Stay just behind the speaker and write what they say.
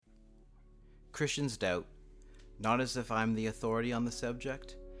Christians doubt, not as if I'm the authority on the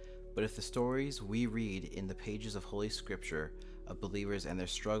subject, but if the stories we read in the pages of Holy Scripture of believers and their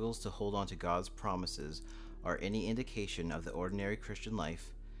struggles to hold on to God's promises are any indication of the ordinary Christian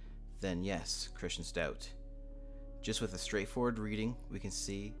life, then yes, Christians doubt. Just with a straightforward reading, we can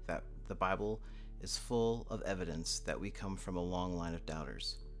see that the Bible is full of evidence that we come from a long line of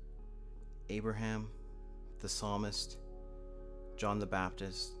doubters. Abraham, the psalmist, John the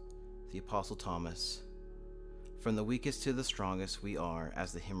Baptist, the Apostle Thomas. From the weakest to the strongest, we are,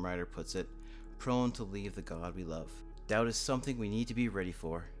 as the hymn writer puts it, prone to leave the God we love. Doubt is something we need to be ready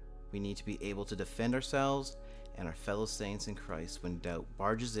for. We need to be able to defend ourselves and our fellow saints in Christ when doubt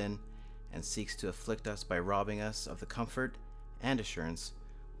barges in and seeks to afflict us by robbing us of the comfort and assurance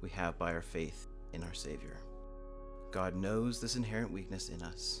we have by our faith in our Savior. God knows this inherent weakness in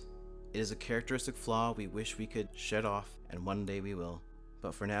us. It is a characteristic flaw we wish we could shed off, and one day we will.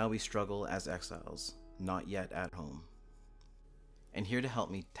 But for now we struggle as exiles, not yet at home. And here to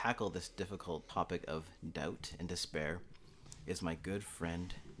help me tackle this difficult topic of doubt and despair is my good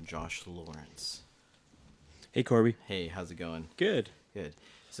friend, Josh Lawrence. Hey, Corby. Hey, how's it going? Good. Good.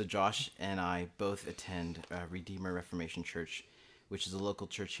 So Josh and I both attend Redeemer Reformation Church, which is a local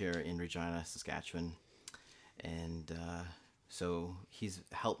church here in Regina, Saskatchewan. And so he's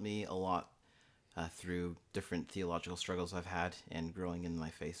helped me a lot through different theological struggles I've had and growing in my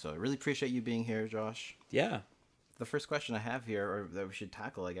faith. So I really appreciate you being here, Josh. Yeah. The first question I have here, or that we should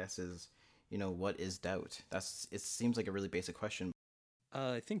tackle, I guess, is, what is doubt? It seems like a really basic question.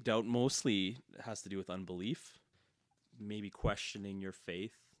 I think doubt mostly has to do with unbelief, maybe questioning your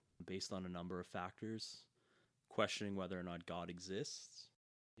faith based on a number of factors, questioning whether or not God exists.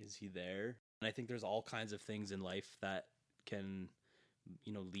 Is he there? And I think there's all kinds of things in life that can,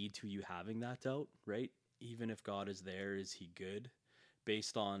 lead to you having that doubt, right? Even if God is there, is he good?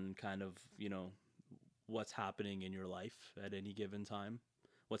 Based on kind of, what's happening in your life at any given time,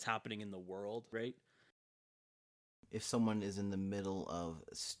 what's happening in the world, right? If someone is in the middle of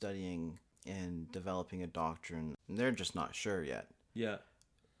studying and developing a doctrine, and they're just not sure yet. Yeah.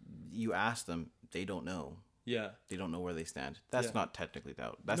 You ask them, they don't know. Yeah. They don't know where they stand. That's not technically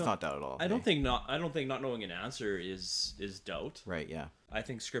doubt. That's not doubt at all. I don't think not knowing an answer is doubt. Right, yeah. I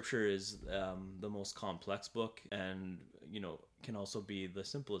think Scripture is the most complex book and, can also be the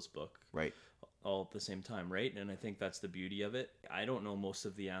simplest book. Right. All at the same time, right? And I think that's the beauty of it. I don't know most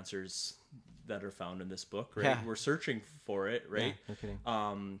of the answers that are found in this book, right? Yeah. We're searching for it, right? Yeah, no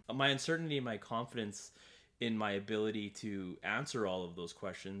kidding. My uncertainty, my confidence in my ability to answer all of those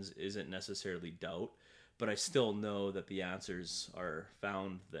questions isn't necessarily doubt, but I still know that the answers are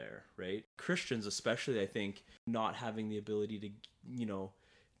found there, right? Christians especially, I think, not having the ability to,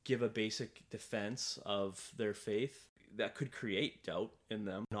 give a basic defense of their faith, that could create doubt in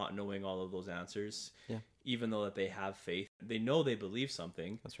them, not knowing all of those answers. Yeah. Even though that they have faith, they know they believe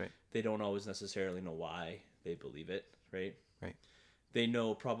something. That's right. They don't always necessarily know why they believe it, right? Right. They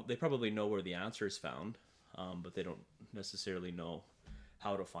probably know where the answer is found, but they don't necessarily know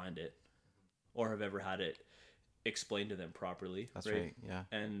how to find it, or have ever had it explained to them properly. That's right. Yeah.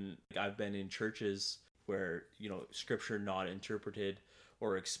 And I've been in churches where Scripture not interpreted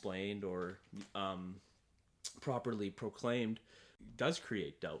or explained or properly proclaimed does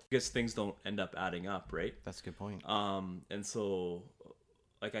create doubt because things don't end up adding up, right? That's a good point. And so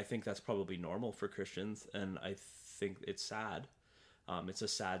I think that's probably normal for Christians, and I think it's sad. It's a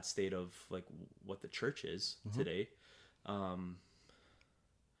sad state of what the church is today.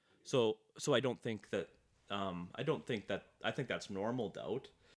 So I don't think that I think that's normal doubt.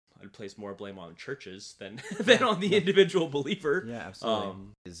 I'd place more blame on churches than on the individual believer. Yeah, absolutely.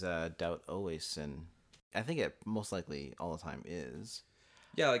 Is doubt always sin? I think it most likely all the time is.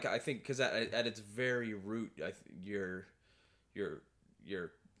 Yeah, I think because at its very root, you're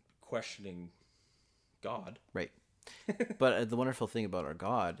questioning God. Right. But the wonderful thing about our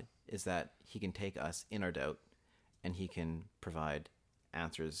God is that he can take us in our doubt and he can provide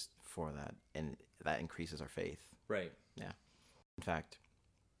answers for that, and that increases our faith. Right. Yeah. In fact,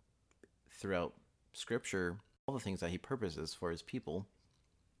 throughout Scripture, all the things that he purposes for his people,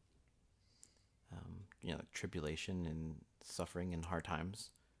 tribulation and suffering and hard times,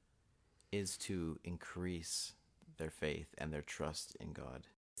 is to increase their faith and their trust in God.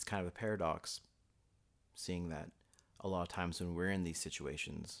 It's kind of a paradox, seeing that a lot of times when we're in these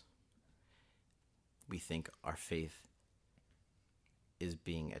situations, we think our faith is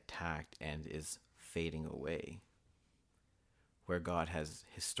being attacked and is fading away, where God has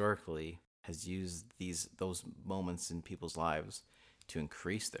historically used those moments in people's lives to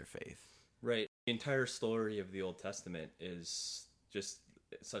increase their faith. Right. The entire story of the Old Testament is just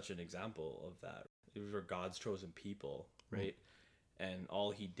such an example of that. These were God's chosen people, right? And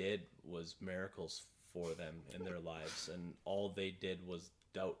all he did was miracles for them in their lives, and all they did was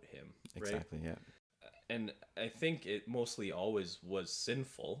doubt him, right? Exactly, yeah. And I think it mostly always was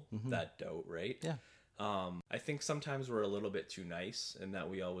sinful, that doubt, right? Yeah. I think sometimes we're a little bit too nice in that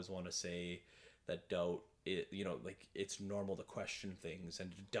we always want to say that doubt, like it's normal to question things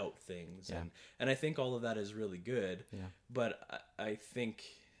and to doubt things. Yeah. And I think all of that is really good. Yeah. But I think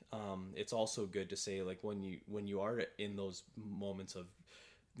it's also good to say, like, when you are in those moments of,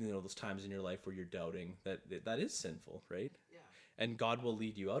 those times in your life where you're doubting, that is sinful, right? Yeah. And God will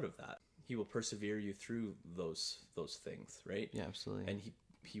lead you out of that. He will persevere you through those things, right? Yeah, absolutely. And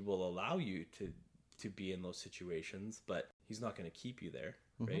he will allow you to be in those situations, but he's not going to keep you there,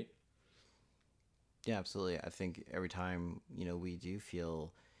 right? Yeah, absolutely. I think every time, we do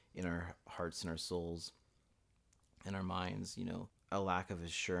feel in our hearts and our souls and our minds, a lack of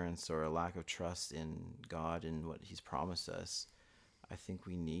assurance or a lack of trust in God and what he's promised us, I think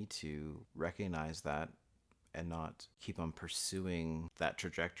we need to recognize that and not keep on pursuing that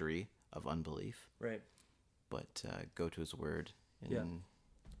trajectory of unbelief. Right. But go to his word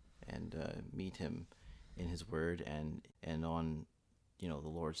and meet him in his word and on the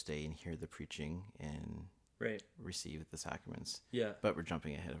Lord's Day and hear the preaching and receive the sacraments. Yeah. But we're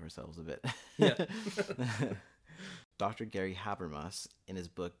jumping ahead of ourselves a bit. Yeah. Dr. Gary Habermas, in his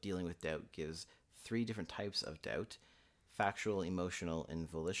book Dealing with Doubt, gives 3 different types of doubt: factual, emotional, and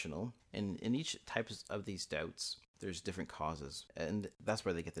volitional. And in each type of these doubts, there's different causes. And that's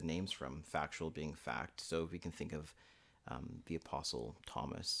where they get the names from, factual being fact. So we can think of the Apostle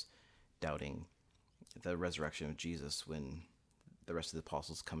Thomas doubting the resurrection of Jesus when the rest of the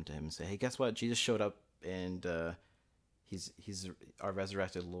apostles come to him and say, hey, guess what? Jesus showed up and he's our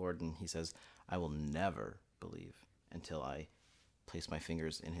resurrected Lord. And he says, I will never believe until I place my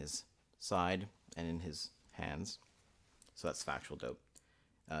fingers in his side and in his hands. So that's factual doubt.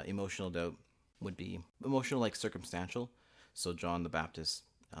 Emotional doubt would be emotional, like circumstantial. So John the Baptist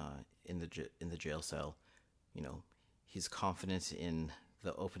in the jail cell, he's confident in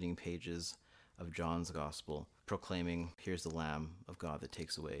the opening pages of John's gospel, proclaiming, here's the Lamb of God that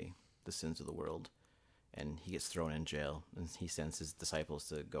takes away the sins of the world. And he gets thrown in jail, and he sends his disciples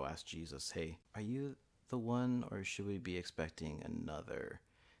to go ask Jesus, hey, are you the one, or should we be expecting another?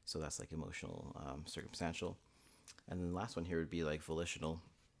 So that's like emotional, circumstantial. And then the last one here would be like volitional.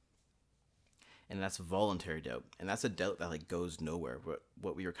 And that's voluntary doubt. And that's a doubt that like goes nowhere,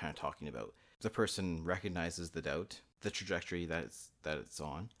 what we were kind of talking about. The person recognizes the doubt, the trajectory that it's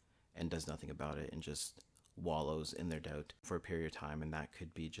on, and does nothing about it and just wallows in their doubt for a period of time. And that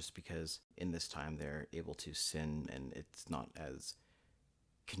could be just because in this time they're able to sin and it's not as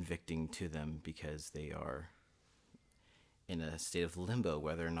convicting to them because they are in a state of limbo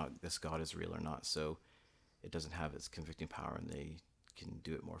whether or not this God is real or not. So it doesn't have its convicting power and they can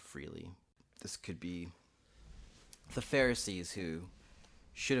do it more freely. This could be the Pharisees who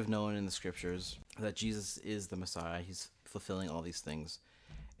should have known in the scriptures that Jesus is the Messiah. He's fulfilling all these things.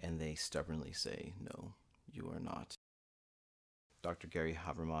 And they stubbornly say, no, you are not. Dr. Gary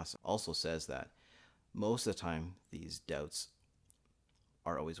Habermas also says that most of the time, these doubts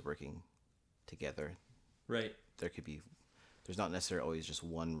are always working together. Right. There's not necessarily always just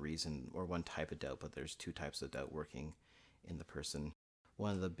one reason or one type of doubt, but there's 2 types of doubt working in the person.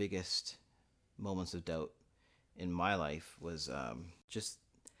 One of the biggest moments of doubt in my life was just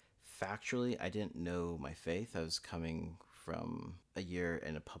factually, I didn't know my faith. I was coming from a year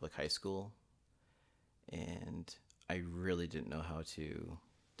in a public high school, and I really didn't know how to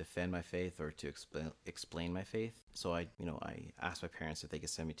defend my faith or to explain my faith. So I asked my parents if they could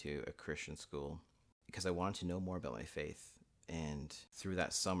send me to a Christian school because I wanted to know more about my faith. And through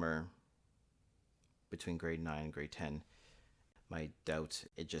that summer, between grade 9 and grade 10, my doubt,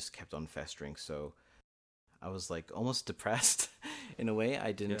 it just kept on festering. So I was like almost depressed in a way.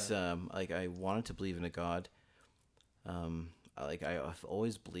 I didn't, I wanted to believe in a God. I've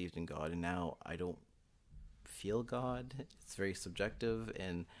always believed in God, and now I don't feel God. It's very subjective,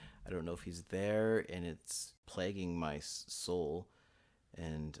 and I don't know if he's there, and it's plaguing my soul.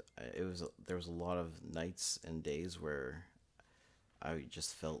 And there was a lot of nights and days where I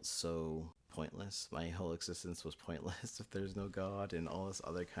just felt so pointless. My whole existence was pointless if there's no God and all this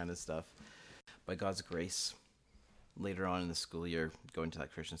other kind of stuff. By God's grace, later on in the school year, going to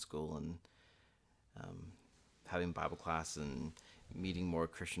that Christian school and having Bible class and meeting more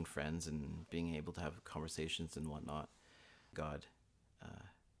Christian friends and being able to have conversations and whatnot, God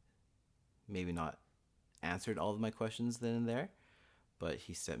maybe not answered all of my questions then and there, but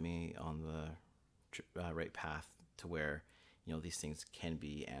he set me on the right path to where, these things can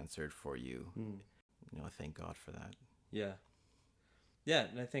be answered for you. I thank God for that. Yeah. Yeah,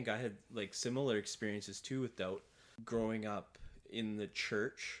 and I think I had like similar experiences too with doubt growing up in the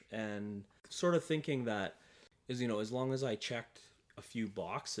church, and sort of thinking that as long as I checked a few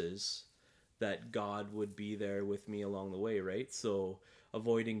boxes, that God would be there with me along the way, right? So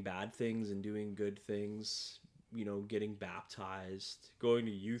avoiding bad things and doing good things, getting baptized, going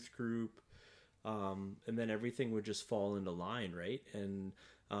to youth group, and then everything would just fall into line, right? And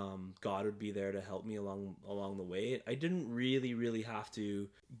God would be there to help me along the way. I didn't really have to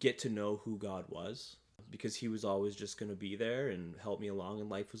get to know who God was, because he was always just going to be there and help me along, and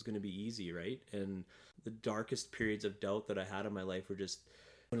life was going to be easy, right? And the darkest periods of doubt that I had in my life were just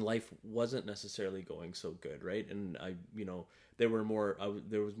when life wasn't necessarily going so good, right? And there was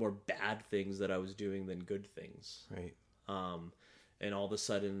more bad things that I was doing than good things, right? And all of a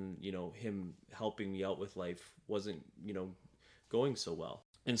sudden, him helping me out with life wasn't going so well.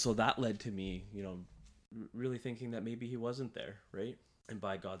 And so that led to me, really thinking that maybe he wasn't there, right? And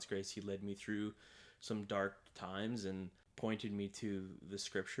by God's grace, he led me through some dark times and pointed me to the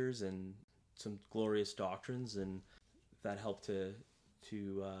scriptures and some glorious doctrines, and that helped to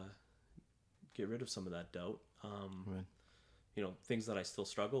get rid of some of that doubt. Right. Things that I still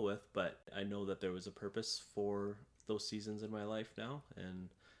struggle with, but I know that there was a purpose for those seasons in my life now, and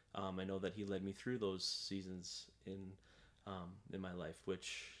I know that he led me through those seasons in my life,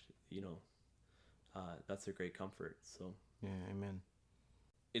 which that's a great comfort. So yeah, amen.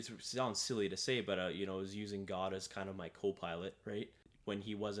 It sounds silly to say, but I was using God as kind of my co-pilot, right? When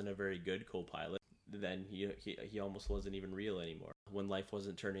he wasn't a very good co-pilot, then he almost wasn't even real anymore. When life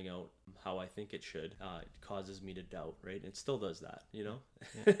wasn't turning out how I think it should, it causes me to doubt, right? It still does that, Yeah.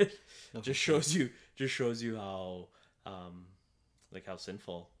 just shows you how how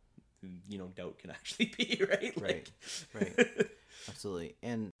sinful doubt can actually be, right? Right. Absolutely.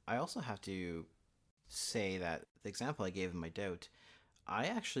 And I also have to say that the example I gave in my doubt, I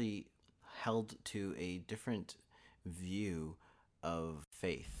actually held to a different view of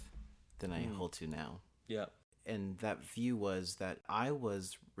faith than I hold to now. Yeah. And that view was that I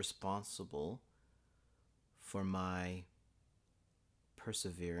was responsible for my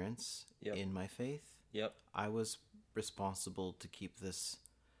perseverance in my faith. Yep. I was responsible to keep this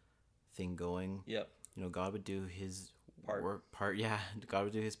thing going. Yep. God would do his part. Yeah, God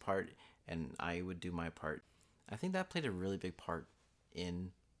would do his part, and I would do my part. I think that played a really big part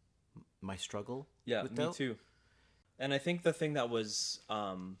in my struggle. Yeah, with me doubt. too. And I think the thing that was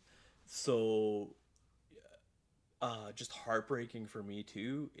just heartbreaking for me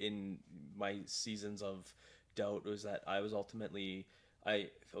too in my seasons of doubt was that I was ultimately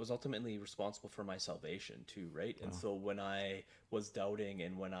responsible for my salvation too, right? And so when I was doubting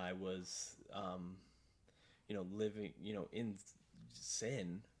and when I was living in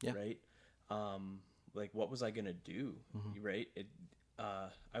sin, right? What was I gonna do, right?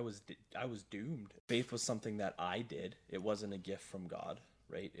 I was doomed. Faith was something that I did. It wasn't a gift from God,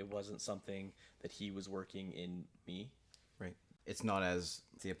 right? It wasn't something that he was working in me. Right. It's not as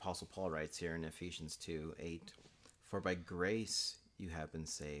the Apostle Paul writes here in Ephesians 2:8, "For by grace you have been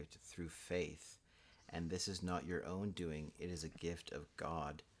saved through faith, and this is not your own doing, it is a gift of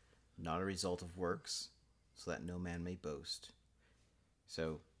God, not a result of works, so that no man may boast."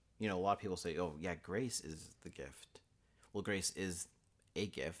 So, a lot of people say, oh, yeah, grace is the gift. Well, grace is a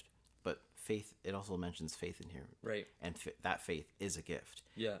gift, but faith, it also mentions faith in here. Right. And that faith is a gift.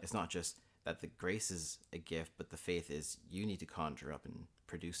 Yeah. It's not just that the grace is a gift, but the faith is you need to conjure up and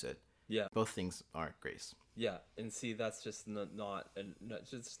produce it. Yeah. Both things are grace. Yeah. And see, that's just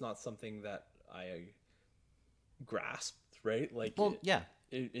just not something that I grasped, right?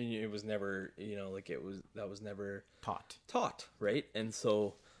 It was never, that was never taught, right? And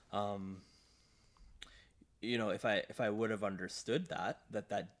so, if I would have understood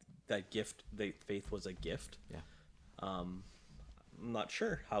that gift, the faith was a gift. Yeah. I'm not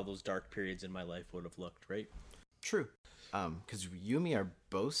sure how those dark periods in my life would have looked, right? True. Because you and me are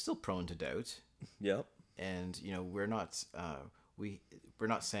both still prone to doubt. Yep. And we're not we're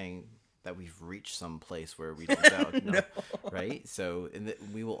not saying that we've reached some place where we don't doubt, No. Right? So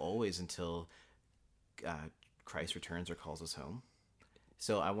we will always until Christ returns or calls us home.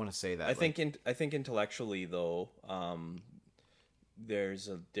 So I want to say that I think intellectually though, there's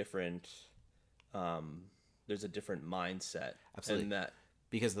a different mindset. Absolutely. And that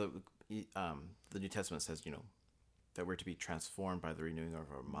because the New Testament says that we're to be transformed by the renewing of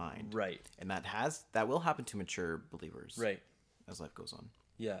our mind, right? And that will happen to mature believers, right, as life goes on.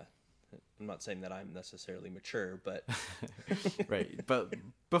 Yeah. I'm not saying that I'm necessarily mature, but right. But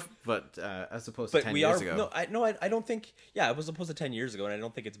as opposed to 10 years ago. I don't think. Yeah, it was opposed to 10 years ago, and I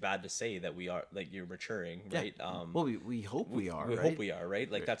don't think it's bad to say that we are, like, you're maturing, right? Well, we hope we are. We right? hope we are,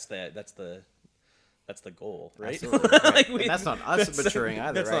 right? Like, that's the goal, right? Absolutely. Right. Like, And that's not us maturing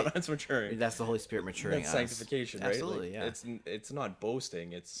either, that's right? Not us maturing. That's the Holy Spirit maturing That's us. sanctification, right? Absolutely, like, yeah. It's not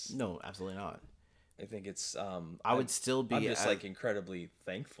boasting. It's No, absolutely not. I think it's I would still be I'm just like incredibly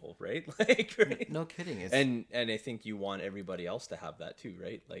thankful, right? Like, right? No kidding. It's, and I think you want everybody else to have that too,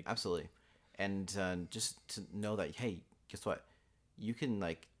 right? Like, absolutely. And just to know that, hey, guess what? You can,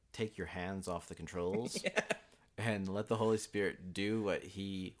 like, take your hands off the controls and let the Holy Spirit do what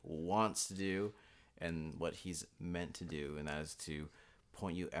he wants to do and what he's meant to do, and that is to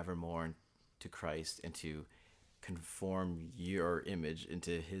point you ever more to Christ and to conform your image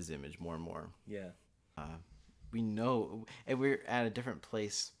into his image more and more. Yeah. We know, and we're at a different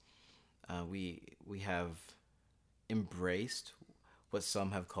place. We have embraced what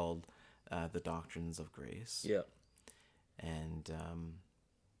some have called the doctrines of grace. Yeah. And,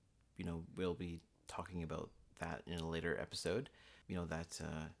 we'll be talking about that in a later episode. That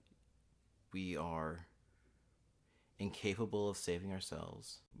we are incapable of saving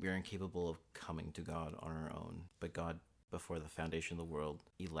ourselves. We are incapable of coming to God on our own. But God, before the foundation of the world,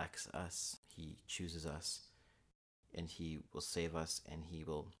 elects us. He chooses us. And he will save us, and he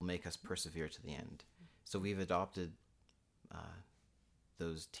will make us persevere to the end. So we've adopted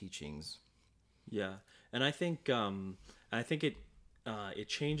those teachings. Yeah, and I think it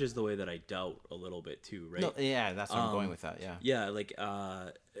changes the way that I doubt a little bit too, right? No, yeah, that's where I'm going with that. Yeah. Yeah, like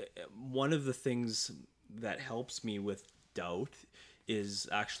one of the things that helps me with doubt is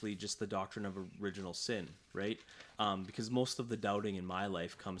actually just the doctrine of original sin, right? Because most of the doubting in my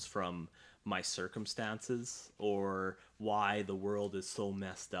life comes from my circumstances or why the world is so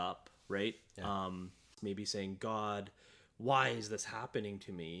messed up, right? Yeah. Maybe saying, God, why is this happening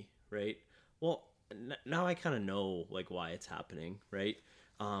to me, right? Well, now I kind of know, like, why it's happening, right?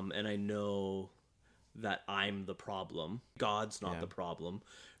 And I know that I'm the problem. God's not the problem,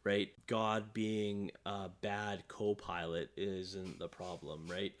 right? God being a bad co-pilot isn't the problem,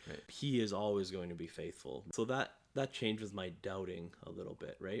 right? He is always going to be faithful. So that changes my doubting a little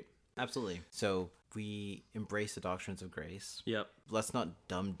bit, right? Absolutely. So we embrace the doctrines of grace. Yep. Let's not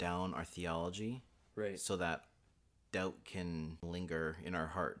dumb down our theology, right? So that doubt can linger in our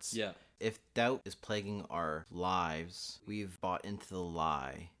hearts. Yeah. If doubt is plaguing our lives, we've bought into the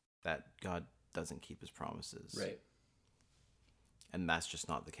lie that God doesn't keep his promises. Right. And that's just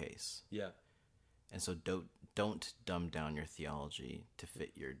not the case. Yeah. And so don't dumb down your theology to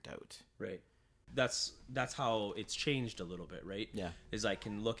fit your doubt. Right. That's how it's changed a little bit, right? Yeah. Is I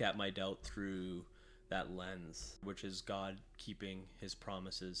can look at my doubt through that lens, which is God keeping his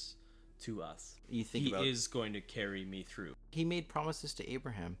promises to us. You think he is going to carry me through. He made promises to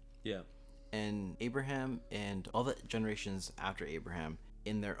Abraham. Yeah. And Abraham and all the generations after Abraham,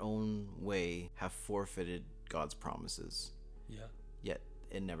 in their own way, have forfeited God's promises. Yeah. Yet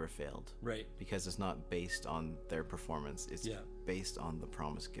it never failed. Right. Because it's not based on their performance. It's based on the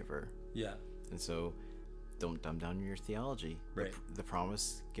promise giver. Yeah. And so don't dumb down your theology. Right. The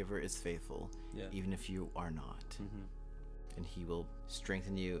promise giver is faithful, even if you are not. Mm-hmm. And he will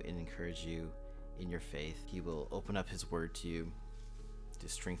strengthen you and encourage you in your faith. He will open up his word to you to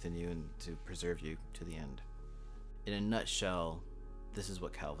strengthen you and to preserve you to the end. In a nutshell, this is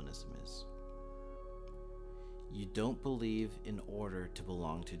what Calvinism is. You don't believe in order to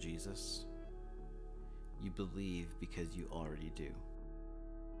belong to Jesus. You believe because you already do.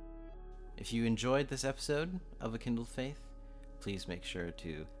 If you enjoyed this episode of A Kindled Faith, please make sure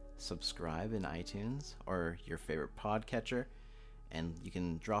to subscribe in iTunes or your favorite podcatcher, and you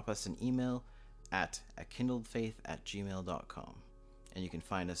can drop us an email at akindledfaith@gmail.com. And you can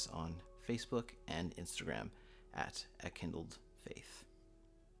find us on Facebook and Instagram at akindledfaith.